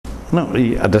No,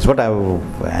 that's what I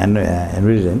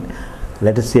envisioned.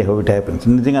 Let us see how it happens.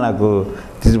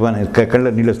 This one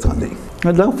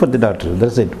I love for the daughter.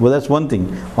 That's it. Well, that's one thing.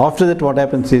 After that, what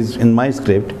happens is in my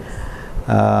script,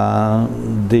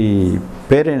 the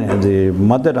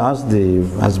mother asks the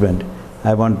husband,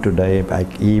 "I want to die.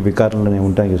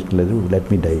 Let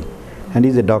me die." And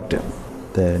he's a doctor.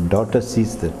 The daughter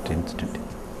sees that instant,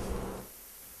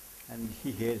 and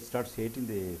starts hating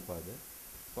the father.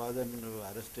 Father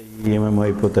arrest ఏమేమో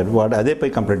అయిపోతాడు. వాడు అదే పై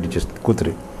complaint ఇచ్చేస్తుంది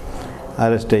కూతురి.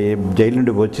 Arrest అయ్యి jail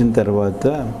నుండి వచ్చిన తర్వాత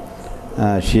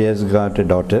she has got a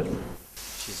daughter.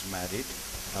 She is married.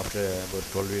 After about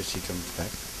 12 years she comes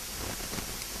back.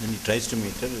 Then he tries to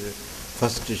meet her.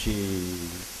 First she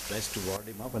tries to ward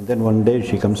him up, and then one day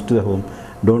she comes to the home.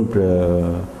 Don't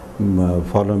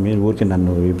follow me. ఊరికి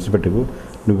నన్ను విడిచిపెట్టకు.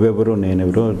 నువ్వెవరో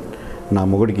నేనెవరో నా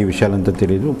మొగుడికి ఈ విషయాలంతా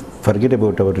తెలియదు. Forget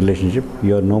about our relationship.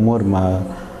 You are no more మా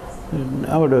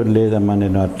ఆవిడ లేదమ్మా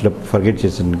నేను అట్లా ఫర్గెట్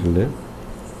చేసాను.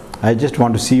 I just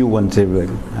want to see you once A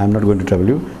well. I'm not going to trouble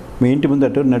you. మీ ఇంటి ముందు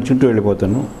అటు నడుచుకుంటూ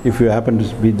వెళ్ళిపోతాను. If you happen to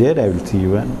be there I will see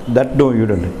you. And that do you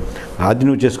don't. అది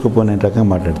నువ్వు చేసుకోపోనే రకంగా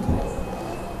మాట్లాడుతుంది.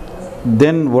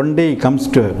 Then one day comes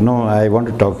to know I want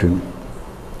to talk to you.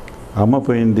 అమ్మ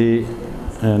పోయింది,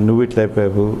 నువ్వు ఇట్లా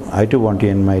అయిపోయావు. I to want you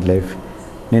in my life.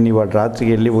 నేను ఇవాళ రాత్రికి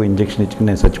వెళ్ళి ఓ ఇంజక్షన్ ఇచ్చుకుని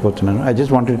నేను చచ్చిపోతున్నాను. I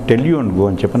just want to tell you and go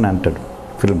అని చెప్పని అంటాడు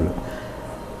ఫిల్మ్లో.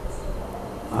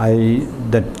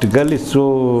 దట్ గర్ల్ ఇస్ సో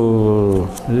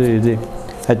ఇది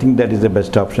I think that is the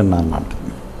best option అన్నమాట.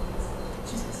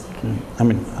 I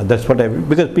mean that's what I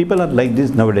because people are like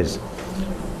this now days.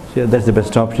 That's the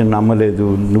best option. అమ్మలేదు,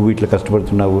 నువ్వు ఇట్లా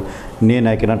కష్టపడుతున్నావు, నేను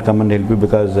I cannot come and help you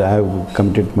because I have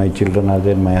committed my children are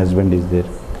there, my husband is there.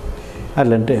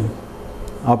 అట్లా అంటే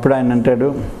అప్పుడు ఆయన అంటాడు,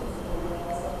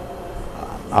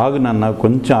 ఆగు నాన్న,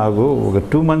 కొంచెం ఆగు, ఒక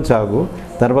 2 months ఆగు,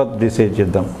 తర్వాత డిసైడ్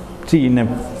చేద్దాం. See, in a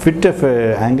fit of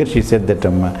anger, she said that,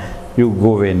 you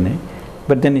go away.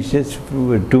 But then he says,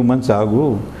 2 months ఆగు,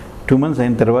 2 months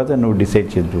అయిన తర్వాత నువ్వు డిసైడ్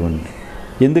చేద్దు అని.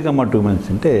 ఎందుకమ్మా 2 months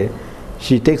అంటే,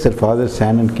 she takes her father's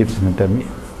hand and keeps in her me,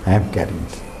 I am carrying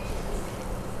it.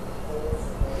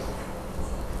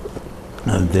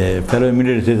 The fellow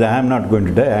immediately says, I am not going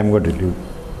to die, I am going to live.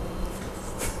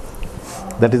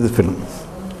 That is the film.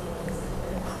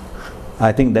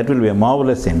 I think that will be a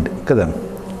marvelous end. Kada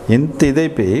ఎంత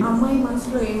ఇదైపోయి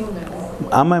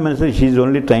అమ్మాయి మనసులో she is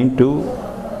only trying to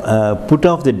put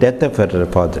off the death of her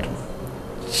father.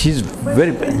 She is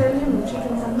very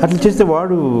అట్లా చేస్తే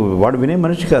వాడు వినే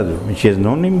మనిషి కాదు. She has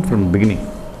known him from beginning.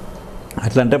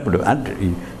 అట్లాంటప్పుడు అంటే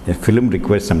film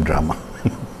requires some drama.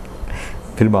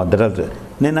 Film తర్వాత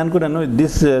నేను అనుకున్నాను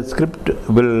this script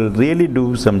will really do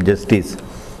some justice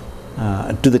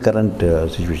to the current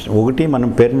situation. ఒకటి మనం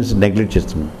పేరెంట్స్ నెగ్లెక్ట్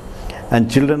చేస్తున్నాం, and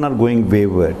children are going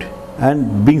wayward and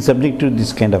being subject to this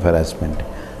kind of harassment.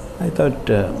 I thought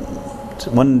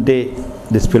one day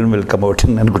this film will come out.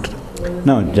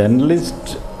 Now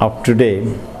journalists of today,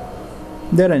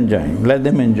 they are enjoying. Let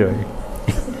them enjoy.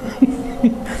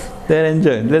 They are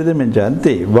enjoying. Let them enjoy.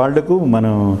 అంతే. వాళ్ళకు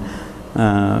మనం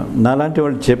నాలాంటి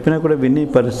వాళ్ళు చెప్పినా కూడా వినే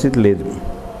పరిస్థితి లేదు.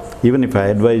 Even if I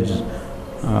advise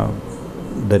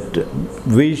that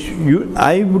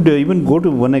I would even go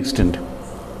to one extent.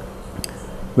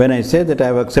 When I say that I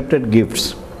have accepted gifts,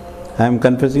 I am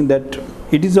confessing that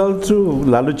it is also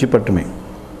laluchi pattame.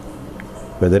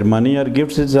 Whether money or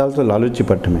gifts, it is also laluchi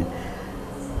pattame.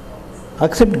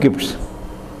 Accept gifts.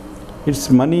 It's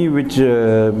money which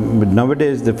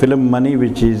nowadays the film money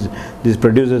which is these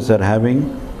producers are having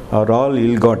are all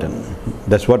ill-gotten.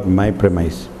 That's what my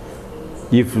premise.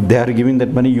 If they are giving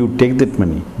that money, you take that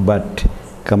money, but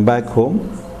come back home,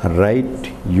 write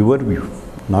your view,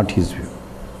 not his view.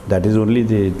 That is only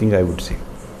the thing I would say.